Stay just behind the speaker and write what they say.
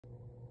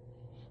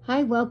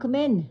Hi, welcome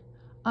in.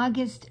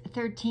 August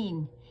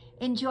 13.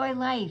 Enjoy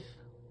life.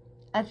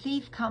 A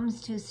thief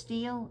comes to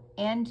steal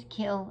and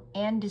kill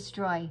and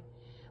destroy,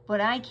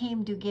 but I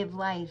came to give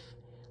life,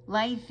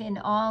 life in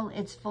all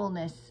its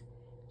fullness.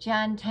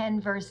 John 10,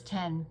 verse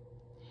 10.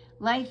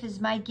 Life is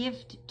my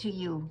gift to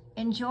you.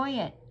 Enjoy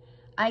it.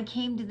 I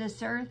came to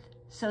this earth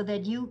so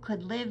that you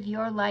could live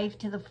your life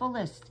to the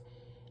fullest,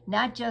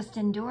 not just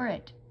endure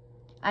it.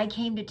 I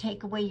came to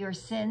take away your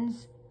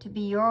sins, to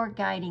be your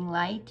guiding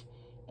light,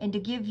 and to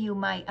give you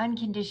my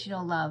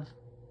unconditional love.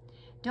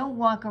 Don't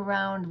walk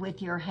around with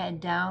your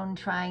head down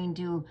trying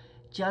to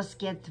just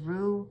get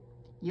through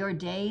your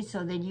day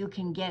so that you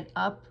can get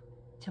up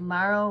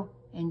tomorrow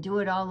and do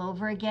it all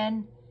over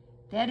again.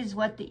 That is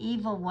what the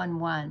evil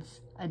one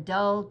wants, a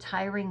dull,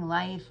 tiring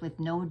life with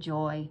no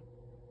joy.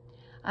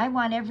 I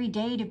want every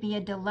day to be a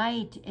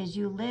delight as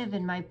you live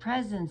in my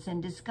presence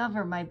and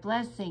discover my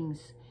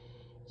blessings.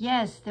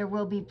 Yes, there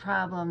will be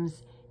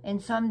problems,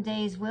 and some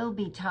days will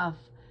be tough,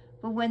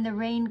 but when the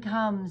rain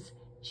comes,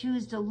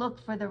 choose to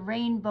look for the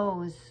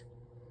rainbows.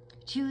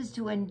 Choose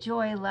to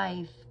enjoy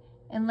life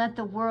and let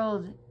the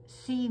world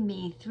see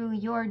me through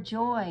your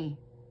joy.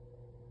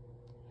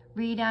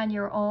 Read on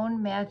your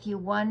own Matthew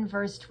 1,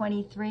 verse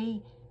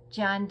 23,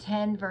 John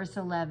 10, verse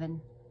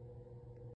 11.